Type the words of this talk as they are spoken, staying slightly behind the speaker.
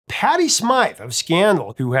Patty Smyth of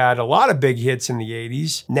Scandal, who had a lot of big hits in the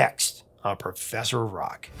 80s, next on Professor of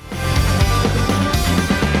Rock.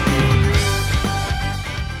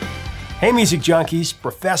 Hey music junkies,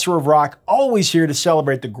 Professor of Rock, always here to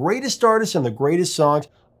celebrate the greatest artists and the greatest songs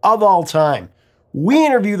of all time. We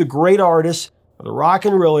interview the great artists of the rock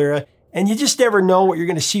and roll era, and you just never know what you're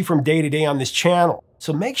going to see from day to day on this channel.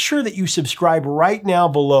 So make sure that you subscribe right now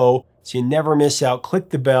below so you never miss out.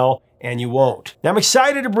 Click the bell and you won't. Now I'm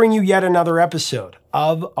excited to bring you yet another episode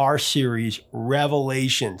of our series,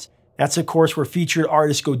 Revelations. That's of course where featured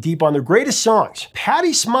artists go deep on their greatest songs.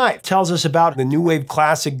 Patty Smyth tells us about the new wave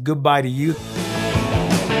classic, Goodbye to You.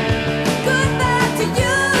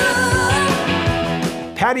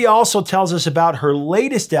 Patty also tells us about her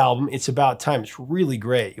latest album, It's About Time. It's really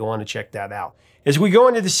great. You'll want to check that out. As we go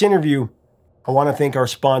into this interview, I want to thank our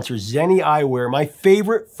sponsor, Zenni Eyewear, my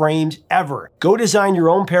favorite frames ever. Go design your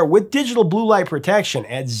own pair with digital blue light protection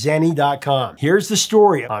at zenni.com. Here's the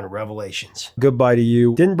story on Revelations. Goodbye to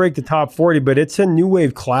You. Didn't break the top 40, but it's a new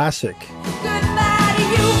wave classic. Goodbye to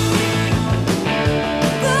you.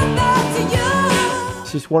 Goodbye to you.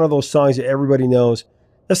 It's just one of those songs that everybody knows.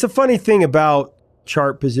 That's the funny thing about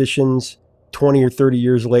chart positions 20 or 30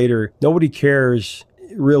 years later. Nobody cares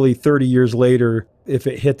really 30 years later if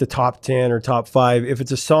it hit the top 10 or top 5, if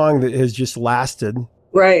it's a song that has just lasted.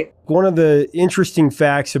 Right. One of the interesting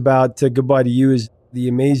facts about Goodbye to You is the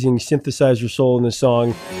amazing synthesizer solo in the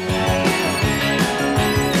song.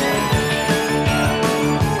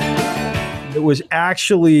 It was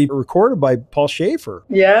actually recorded by Paul Shaffer.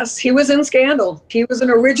 Yes, he was in Scandal. He was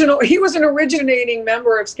an originating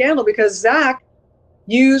member of Scandal because Zach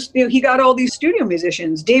used, he got all these studio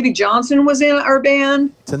musicians. Davy Johnson was in our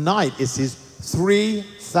band. Tonight is his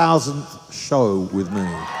 3,000th show with me.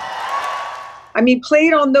 I mean,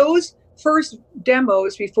 played on those first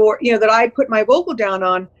demos before, that I put my vocal down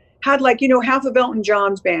on, had half of Elton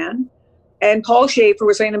John's band. And Paul Shaffer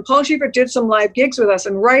was saying, and Paul Shaffer did some live gigs with us.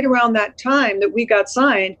 And right around that time that we got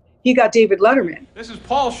signed, he got David Letterman. This is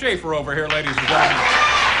Paul Shaffer over here, ladies and gentlemen.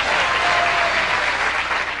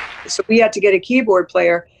 So we had to get a keyboard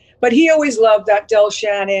player. But he always loved that Del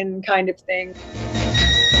Shannon kind of thing.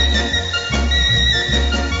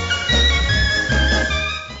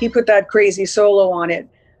 He put that crazy solo on it.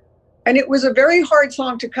 And it was a very hard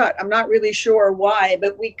song to cut. I'm not really sure why,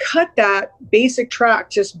 but we cut that basic track,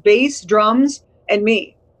 just bass, drums, and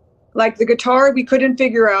me. Like the guitar, we couldn't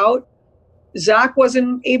figure out. Zach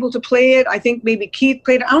wasn't able to play it. I think maybe Keith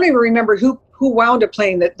played it. I don't even remember who wound up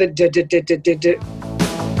playing the.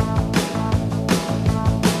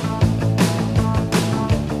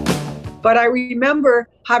 But I remember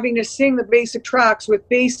having to sing the basic tracks with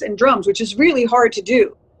bass and drums, which is really hard to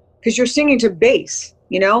do because you're singing to bass,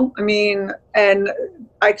 and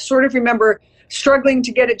I sort of remember struggling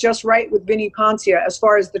to get it just right with Vinnie Poncia as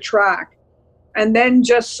far as the track, and then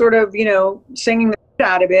just sort of, singing the shit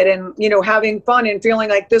out of it and, having fun and feeling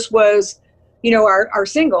like this was, our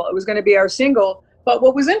single. It was going to be our single. But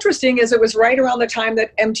what was interesting is it was right around the time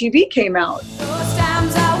that MTV came out.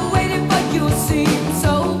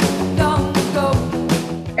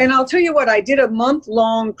 And I'll tell you what, I did a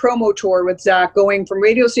month-long promo tour with Zach, going from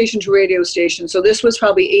radio station to radio station. So this was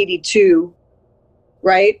probably 82,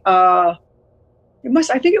 right? I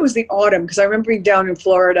think it was the autumn, because I remember being down in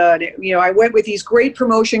Florida. And, I went with these great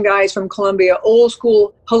promotion guys from Columbia, old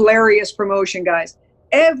school, hilarious promotion guys.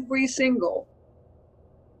 Every single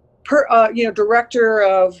director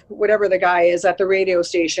of whatever the guy is at the radio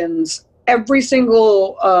stations, every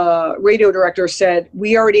single radio director said,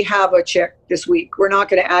 we already have a chick this week. We're not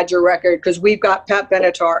going to add your record because we've got Pat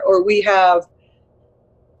Benatar, or we have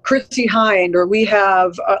Chrissy Hind, or we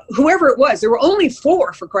have whoever it was. There were only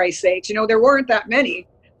 4, for Christ's sakes. There weren't that many.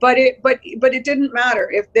 But it didn't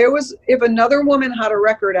matter. If another woman had a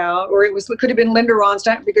record out, or it could have been Linda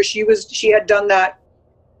Ronstadt, because she had done that,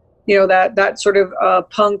 that sort of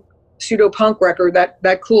punk, pseudo-punk record,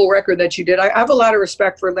 that cool record that you did. I have a lot of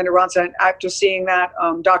respect for Linda Ronstadt after seeing that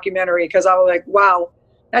documentary, because I was like, wow,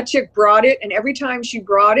 that chick brought it, and every time she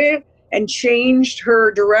brought it and changed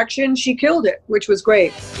her direction, she killed it, which was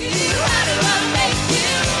great.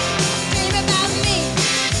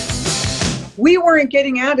 We weren't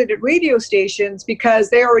getting added at radio stations because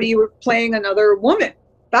they already were playing another woman.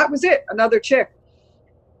 That was it, another chick.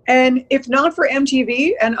 And if not for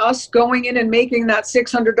MTV and us going in and making that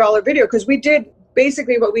 $600 video, because we did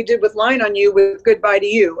basically what we did with Line on You with Goodbye to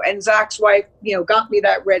You. And Zach's wife, got me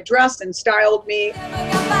that red dress and styled me.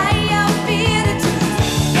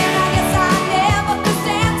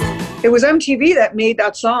 It was MTV that made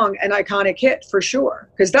that song an iconic hit for sure,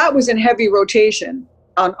 because that was in heavy rotation.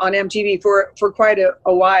 on MTV for quite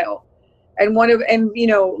a while. And one of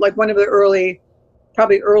the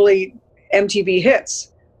probably early MTV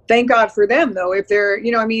hits. Thank God for them, though. If they're,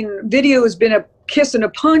 video has been a kiss and a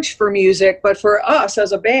punch for music, but for us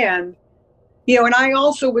as a band, and I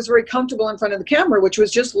also was very comfortable in front of the camera, which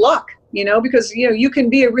was just luck, because, you can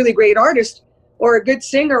be a really great artist or a good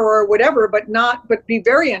singer or whatever, but be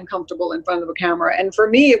very uncomfortable in front of a camera. And for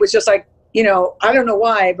me, it was just like, I don't know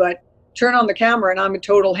why, but turn on the camera and I'm a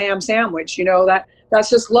total ham sandwich, that's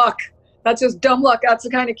just luck. That's just dumb luck. That's the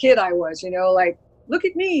kind of kid I was, like, look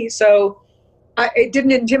at me. So it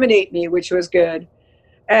didn't intimidate me, which was good.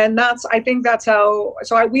 And I think that's how,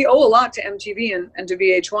 we owe a lot to MTV and to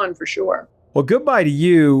VH1 for sure. Well, Goodbye to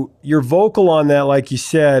You, your vocal on that, like you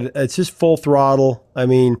said, it's just full throttle. I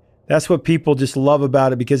mean, that's what people just love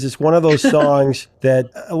about it, because it's one of those songs that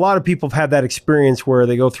a lot of people have had that experience where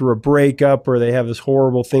they go through a breakup or they have this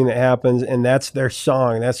horrible thing that happens, and that's their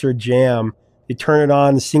song, that's their jam. They turn it on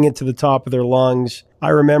and sing it to the top of their lungs. I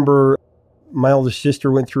remember my older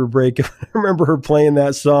sister went through a breakup. I remember her playing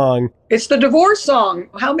that song. It's the divorce song.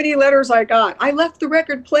 How many letters I got? I left the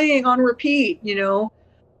record playing on repeat, Yeah,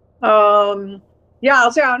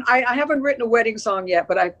 I'll say I haven't written a wedding song yet,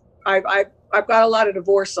 but I've got a lot of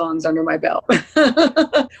divorce songs under my belt,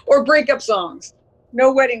 or breakup songs.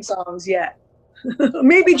 No wedding songs yet.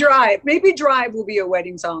 Maybe Drive. Maybe Drive will be a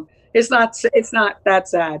wedding song. It's not that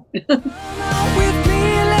sad.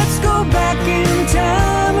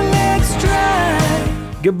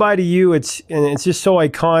 Goodbye to You. It's just so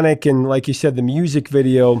iconic, and like you said, the music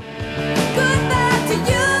video.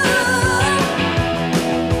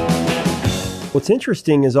 What's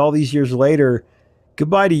interesting is all these years later,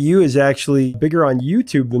 Goodbye to You is actually bigger on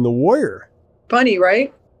YouTube than The Warrior. Funny,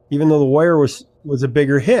 right? Even though The Warrior was a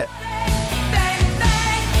bigger hit.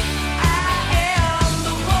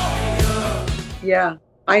 Yeah,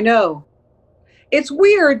 I know. It's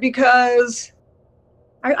weird because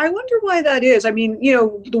I wonder why that is. I mean,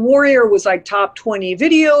 The Warrior was like top 20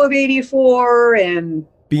 video of 84 and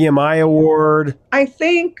BMI award. I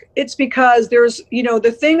think it's because there's,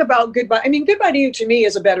 the thing about Goodbye to You to me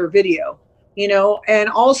is a better video, and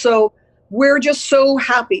also we're just so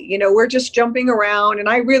happy, we're just jumping around, and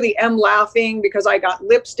I really am laughing because I got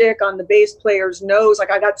lipstick on the bass player's nose.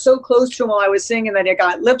 Like I got so close to him while I was singing that I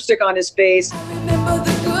got lipstick on his face. I remember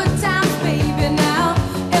the good times, baby, now,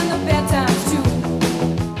 and the bad times too.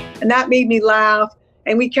 And that made me laugh,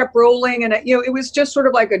 and we kept rolling, and it was just sort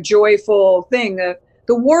of like a joyful thing.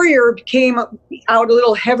 The Warrior came out a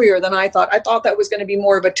little heavier than I thought. I thought that was going to be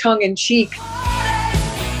more of a tongue-in-cheek.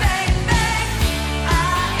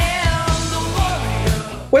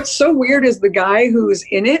 What's so weird is the guy who's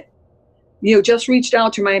in it, just reached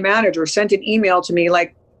out to my manager, sent an email to me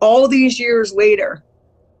like all these years later.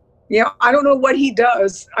 I don't know what he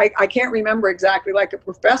does. I can't remember exactly, like a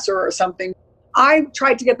professor or something. I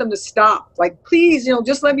tried to get them to stop, like, please,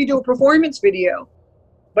 just let me do a performance video.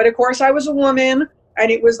 But of course I was a woman. And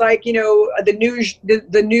it was like,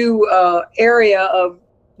 the new area of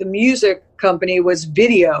the music company was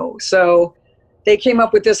video. So they came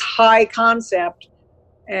up with this high concept.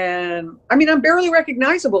 And I mean, I'm barely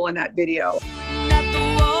recognizable in that video.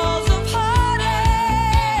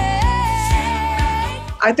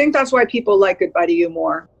 I think that's why people like Goodbye to You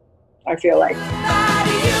more, I feel like.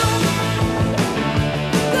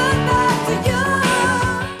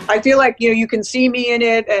 I feel like, you can see me in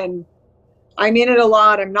it, and I'm in it a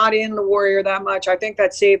lot. I'm not in The Warrior that much. I think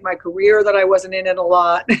that saved my career that I wasn't in it a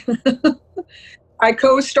lot. I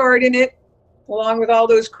co-starred in it along with all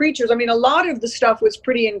those creatures. I mean, a lot of the stuff was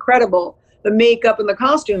pretty incredible. The makeup and the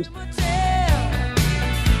costumes.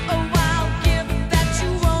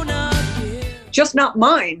 Just not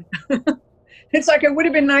mine. It's like, it would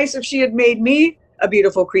have been nice if she had made me a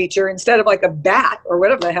beautiful creature instead of like a bat or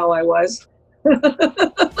whatever the hell I was.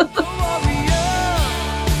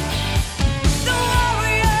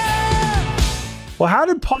 Well, how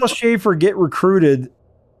did Paul Shaffer get recruited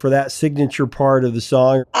for that signature part of the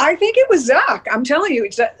song? I think it was Zach. I'm telling you,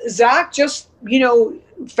 Zach just,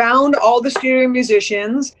 found all the studio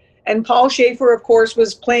musicians, and Paul Shaffer, of course,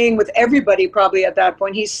 was playing with everybody probably at that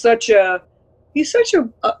point. He's such a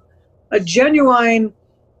genuine,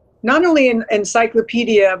 not only an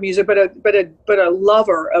encyclopedia of music, but a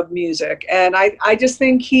lover of music. And I just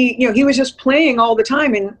think he was just playing all the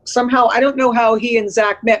time, and somehow I don't know how he and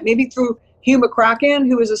Zach met. Maybe through Hugh McCracken,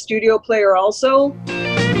 who was a studio player also.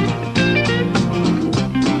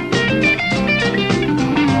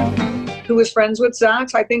 Who was friends with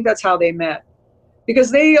Zach. I think that's how they met. Because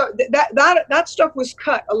that stuff was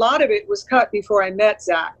cut. A lot of it was cut before I met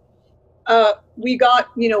Zach. We got,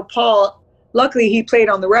 Paul luckily he played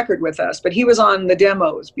on the record with us, but he was on the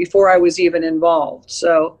demos before I was even involved.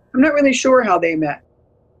 So I'm not really sure how they met.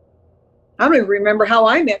 I don't even remember how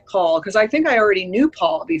I met Paul, because I think I already knew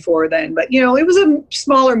Paul before then. But, you know, it was a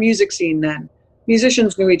smaller music scene then.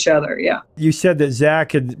 Musicians knew each other, yeah. You said that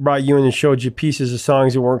Zach had brought you in and showed you pieces of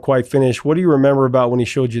songs that weren't quite finished. What do you remember about when he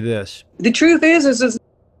showed you this? The truth is a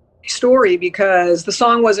story, because the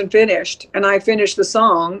song wasn't finished, and I finished the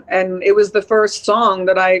song, and it was the first song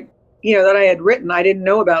that I had written. I didn't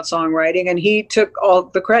know about songwriting, and he took all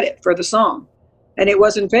the credit for the song, and it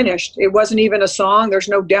wasn't finished. It wasn't even a song. There's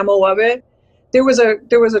no demo of it. There was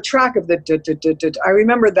a track of the I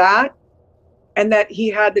remember that, and that he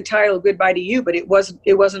had the title "Goodbye to You," but it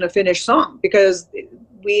wasn't a finished song because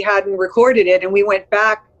we hadn't recorded it, and we went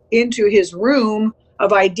back into his room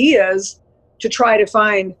of ideas to try to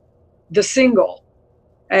find the single.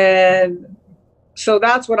 And so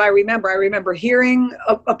that's what I remember. I remember hearing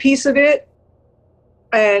a piece of it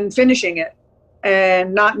and finishing it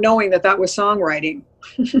and not knowing that was songwriting.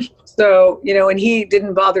 So, you know, and he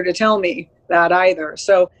didn't bother to tell me that either.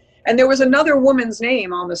 So, and there was another woman's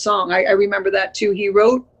name on the song. I remember that too. He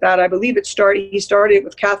wrote that. I believe he started it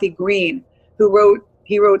with Kathy Green,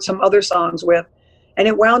 he wrote some other songs with, and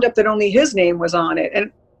it wound up that only his name was on it.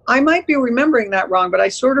 And I might be remembering that wrong, but I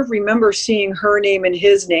sort of remember seeing her name and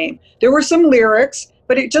his name. There were some lyrics,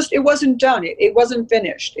 but it wasn't done. It wasn't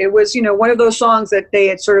finished. It was, you know, one of those songs that they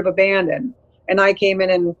had sort of abandoned, and I came in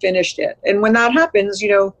and finished it. And when that happens, you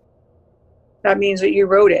know, that means that you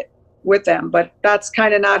wrote it with them, but that's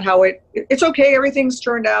kind of not how it's okay. Everything's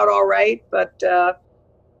turned out all right. But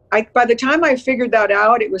by the time I figured that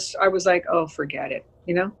out, I was like, oh, forget it,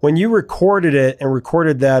 you know? When you recorded it and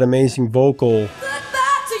recorded that amazing vocal,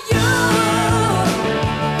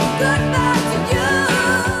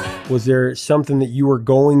 was there something that you were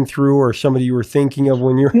going through or somebody you were thinking of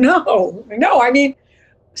when you're... No. I mean,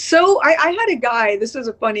 so I had a guy, this is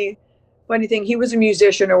a funny thing. He was a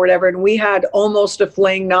musician or whatever, and we had almost a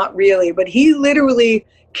fling, not really, but he literally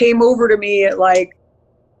came over to me at like,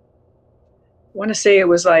 I want to say it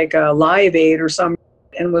was like a Live Aid or something,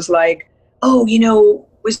 and was like, oh, you know,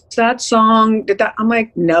 was that song, I'm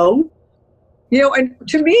like, no. You know, and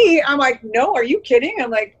to me, I'm like, no, are you kidding? I'm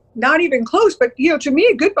like, not even close. But, you know, to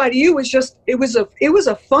me, Goodbye to You was just, it was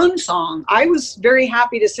a fun song. I was very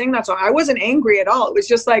happy to sing that song. I wasn't angry at all. It was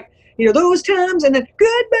just like, you know, those times, and then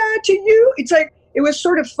goodbye to you. It's like, it was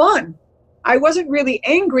sort of fun. I wasn't really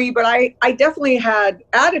angry, but I definitely had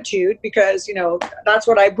attitude, because, you know, that's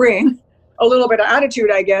what I bring, a little bit of attitude,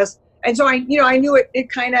 I guess. And so I knew it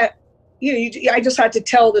kind of, you know, I just had to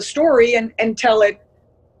tell the story and tell it.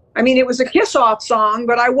 I mean, it was a kiss-off song,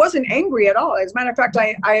 but I wasn't angry at all. As a matter of fact,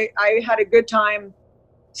 I had a good time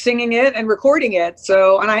singing it and recording it.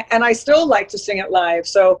 So, and I still like to sing it live.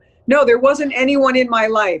 So, no, there wasn't anyone in my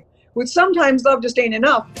life. Which sometimes love just ain't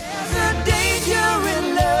enough. There's a danger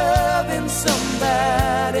in loving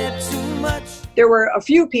somebody too much. There were a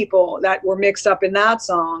few people that were mixed up in that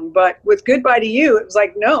song, but with Goodbye to You, it was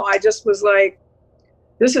like, no, I just was like,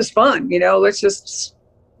 this is fun, you know, let's just,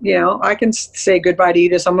 you know, I can say goodbye to you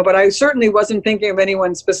to someone, but I certainly wasn't thinking of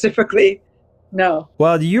anyone specifically. No.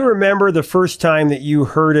 Well, do you remember the first time that you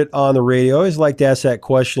heard it on the radio? I always like to ask that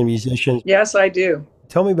question of musicians. Yes, I do.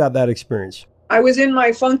 Tell me about that experience. I was in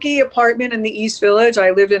my funky apartment in the East Village.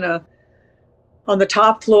 I lived on the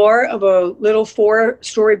top floor of a little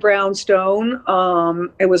 4-story brownstone.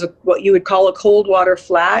 It was what you would call a cold water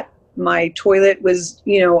flat. My toilet was,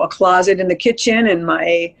 you know, a closet in the kitchen, and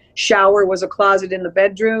my shower was a closet in the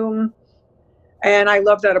bedroom. And I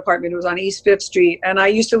loved that apartment. It was on East 5th Street. And I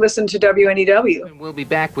used to listen to WNEW. And we'll be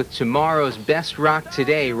back with tomorrow's Best Rock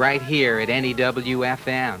Today right here at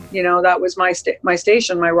NEW-FM. You know, that was my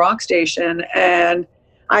station, my rock station. And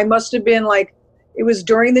I must have been like, it was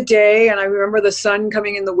during the day, and I remember the sun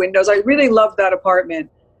coming in the windows. I really loved that apartment.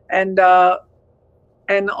 And all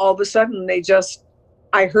of a sudden,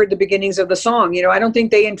 I heard the beginnings of the song. You know, I don't think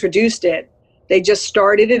they introduced it. They just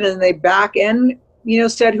started it, and they back end, you know,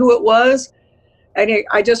 said who it was. And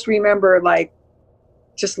I just remember like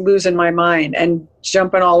just losing my mind and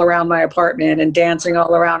jumping all around my apartment and dancing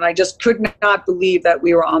all around. I just could not believe that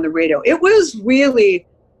we were on the radio. It was really,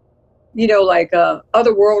 you know, like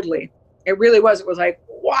otherworldly. It really was. It was like,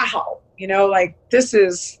 wow, you know, like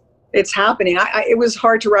it's happening. It was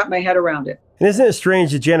hard to wrap my head around it. And isn't it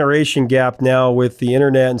strange, the generation gap now with the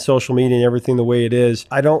internet and social media and everything the way it is?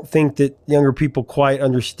 I don't think that younger people quite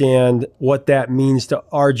understand what that means to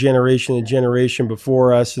our generation, the generation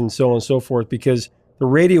before us, and so on and so forth, because the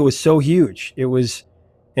radio was so huge. It was,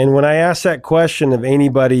 and when I asked that question of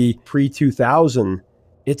anybody pre-2000,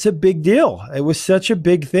 it's a big deal. It was such a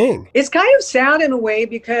big thing. It's kind of sad in a way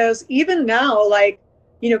because even now, like,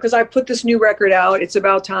 you know, because I put this new record out, It's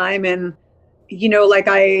About Time, and, you know, like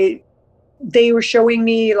they were showing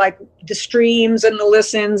me like the streams and the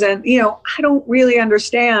listens, and, you know, I don't really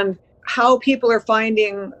understand how people are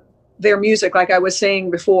finding their music. Like I was saying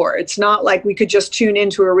before, it's not like we could just tune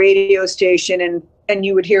into a radio station and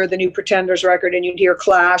you would hear the new Pretenders record and you'd hear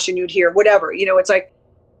Clash and you'd hear whatever, you know, it's like,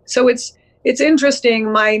 so it's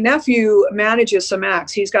interesting. My nephew manages some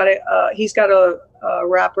acts. He's got a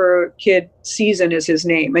rapper kid, Season is his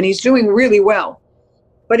name, and he's doing really well,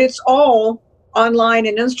 but it's all online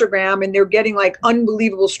and Instagram, and they're getting like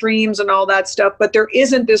unbelievable streams and all that stuff. But there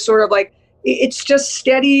isn't this sort of like, it's just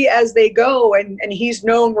steady as they go, and he's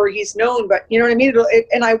known where he's known, but you know what I mean?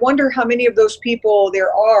 And I wonder how many of those people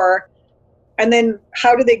there are, and then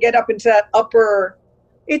how do they get up into that upper,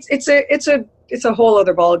 it's a whole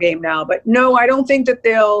other ball game now. But no, I don't think that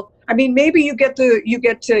they'll, I mean, maybe you get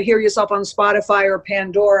to hear yourself on Spotify or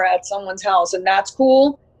Pandora at someone's house, and that's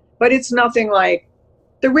cool, but it's nothing like,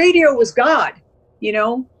 the radio was God, you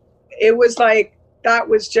know? It was like, that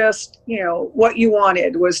was just, you know, what you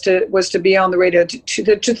wanted was to be on the radio, to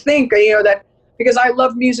think, you know, that, because I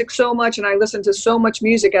love music so much and I listened to so much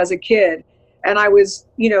music as a kid, and I was,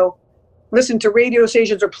 you know, listened to radio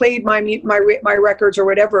stations or played my records or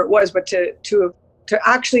whatever it was, but to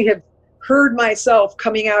actually have heard myself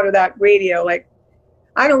coming out of that radio, like,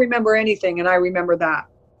 I don't remember anything, and I remember that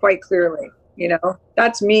quite clearly, you know?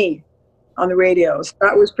 That's me on the radios.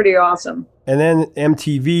 That was pretty awesome. And then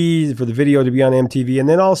MTV, for the video to be on MTV. And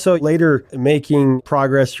then also later making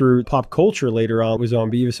progress through pop culture later on was on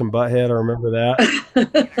Beavis and Butthead. I remember that.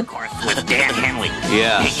 Of course, with Dan Henley.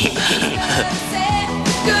 Yeah.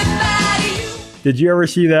 Did you ever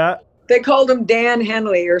see that? They called him Dan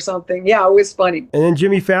Henley or something. Yeah, it was funny. And then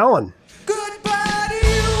Jimmy Fallon.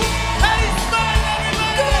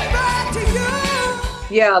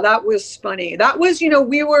 Yeah, that was funny. That was, you know,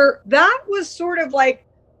 that was sort of like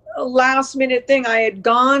a last minute thing. I had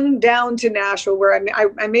gone down to Nashville, where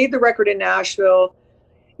I made the record in Nashville,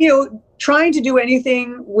 you know, trying to do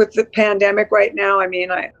anything with the pandemic right now. I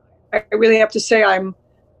mean, I really have to say,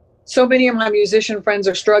 so many of my musician friends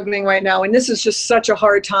are struggling right now, and this is just such a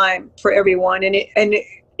hard time for everyone. And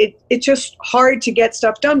it's just hard to get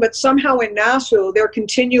stuff done, but somehow in Nashville, they're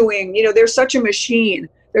continuing, you know, they're such a machine.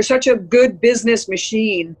 They're such a good business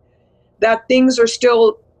machine that things are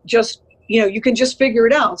still just, you know, you can just figure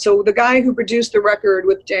it out. So the guy who produced the record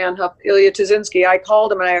with Dan Huff, Ilya Tuzinski, I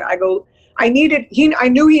called him and I go, I knew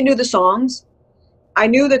he knew the songs. I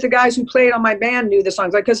knew that the guys who played on my band knew the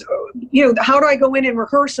songs. Like, because, you know, how do I go in and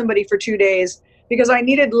rehearse somebody for 2 days? Because I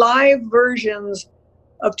needed live versions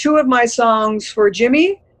of 2 of my songs for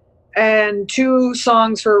Jimmy and 2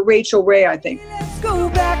 songs for Rachel Ray, I think. Let's go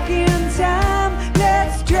back in time.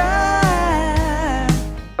 Let's drive.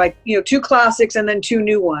 Like, you know, 2 classics and then 2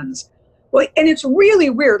 new ones. Well, and it's really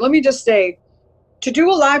weird. Let me just say, to do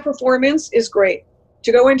a live performance is great.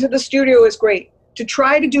 To go into the studio is great. To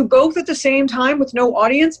try to do both at the same time with no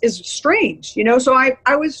audience is strange, you know? So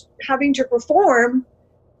I was having to perform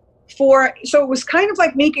so it was kind of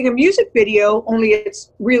like making a music video, only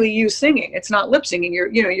it's really you singing. It's not lip singing.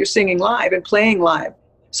 You're singing live and playing live.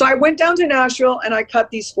 So I went down to Nashville and I cut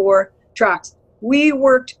these 4 tracks. We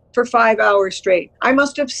worked for 5 hours straight. I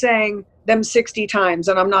must have sang them 60 times,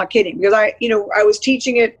 and I'm not kidding, because I was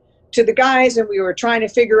teaching it to the guys and we were trying to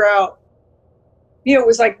figure out, you know, it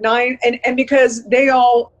was like 9, and because they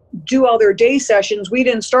all do all their day sessions, we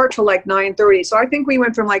didn't start till like 9:30. So I think we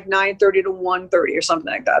went from like 9:30 to 1:30 or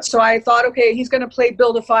something like that. So I thought, okay, he's going to play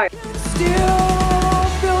Build a Fire. Still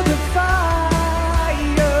build a fire.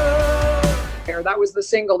 That was the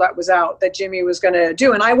single that was out that Jimmy was going to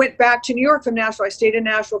do. And I went back to New York from Nashville. I stayed in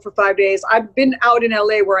Nashville for 5 days. I've been out in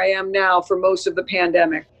LA where I am now for most of the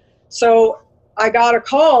pandemic. So I got a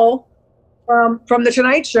call from the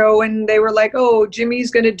Tonight Show, and they were like, oh,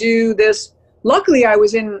 Jimmy's going to do this. Luckily, I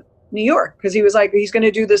was in New York, because he was like, he's going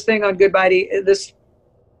to do this thing on this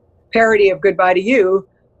parody of Goodbye to You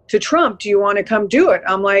to Trump. Do you want to come do it?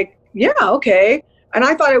 I'm like, yeah, okay. And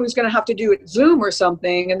I thought I was going to have to do it Zoom or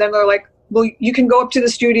something. And then they're like, well, you can go up to the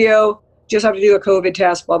studio, just have to do a COVID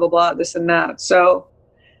test, blah, blah, blah, this and that. So,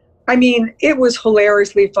 I mean, it was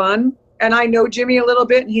hilariously fun. And I know Jimmy a little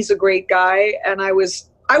bit, and he's a great guy. And I was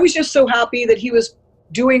just so happy that he was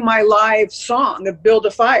doing my live song of Build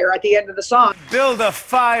a Fire at the end of the song. Build a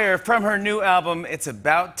Fire from her new album, It's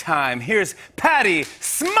About Time. Here's Patty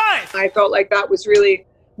Smyth. I felt like that was really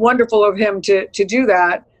wonderful of him to do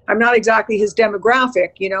that. I'm not exactly his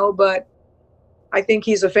demographic, you know, but I think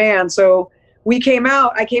he's a fan. So I came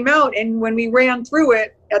out, and when we ran through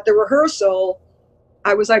it at the rehearsal,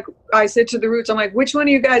 I said to the Roots, I'm like, which one of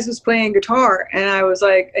you guys is playing guitar? And I was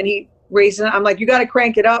like, and he raised it. I'm like, you got to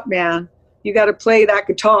crank it up, man. You got to play that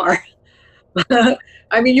guitar.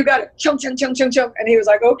 I mean, you got to chunk. And he was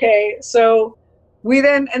like, okay. So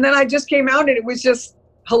then I just came out, and it was just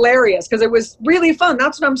hilarious because it was really fun.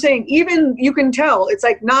 That's what I'm saying. Even you can tell it's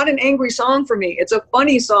like not an angry song for me. It's a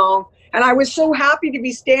funny song. And I was so happy to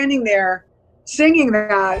be standing there singing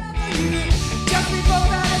that.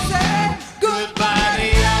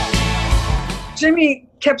 Jimmy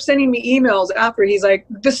kept sending me emails after. He's like,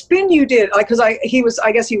 the spin you did, like, because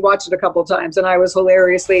I guess he watched it a couple of times, and I was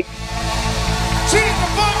hilariously.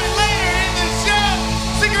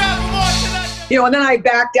 You know, and then I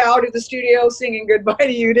backed out of the studio singing Goodbye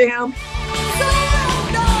to You to him.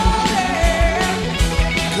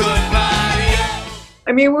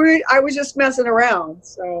 I mean, I was just messing around,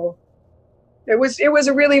 so it was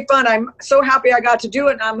a really fun. I'm so happy I got to do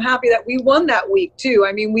it, and I'm happy that we won that week too.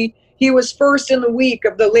 I mean, he was first in the week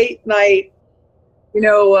of the late night, you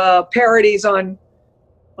know, parodies on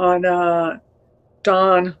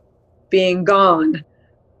Dawn being gone.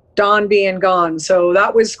 So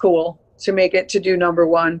that was cool to make it to do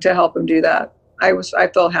 #1 to help him do that. I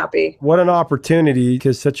felt happy. What an opportunity,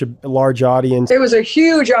 because such a large audience. It was a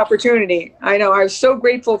huge opportunity. I know. I was so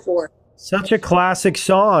grateful for it. Such a classic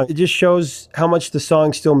song. It just shows how much the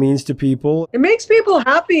song still means to people. It makes people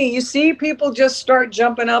happy. You see people just start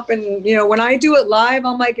jumping up, and, you know, when I do it live,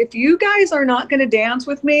 I'm like, if you guys are not going to dance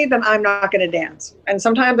with me, then I'm not going to dance. And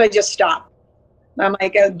sometimes I just stop. I'm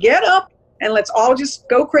like, get up and let's all just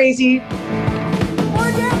go crazy.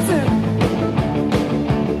 We're dancing.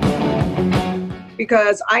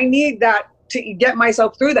 Because I need that to get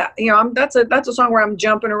myself through that. You know, that's a song where I'm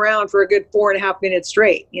jumping around for a good 4.5 minutes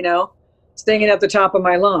straight, you know, singing at the top of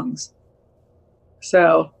my lungs.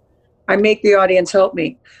 So I make the audience help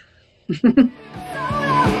me.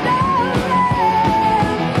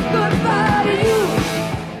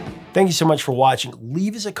 Thank you so much for watching.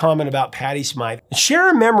 Leave us a comment about Patty Smyth. Share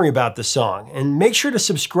a memory about the song, and make sure to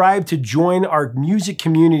subscribe to join our music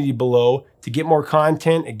community below to get more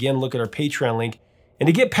content. Again, look at our Patreon link. And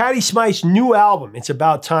to get Patty Smyth's new album, It's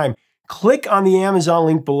About Time, click on the Amazon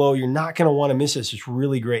link below. You're not going to want to miss this. It's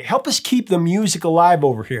really great. Help us keep the music alive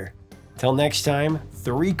over here. Till next time,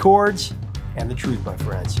 3 chords and the truth, my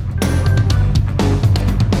friends.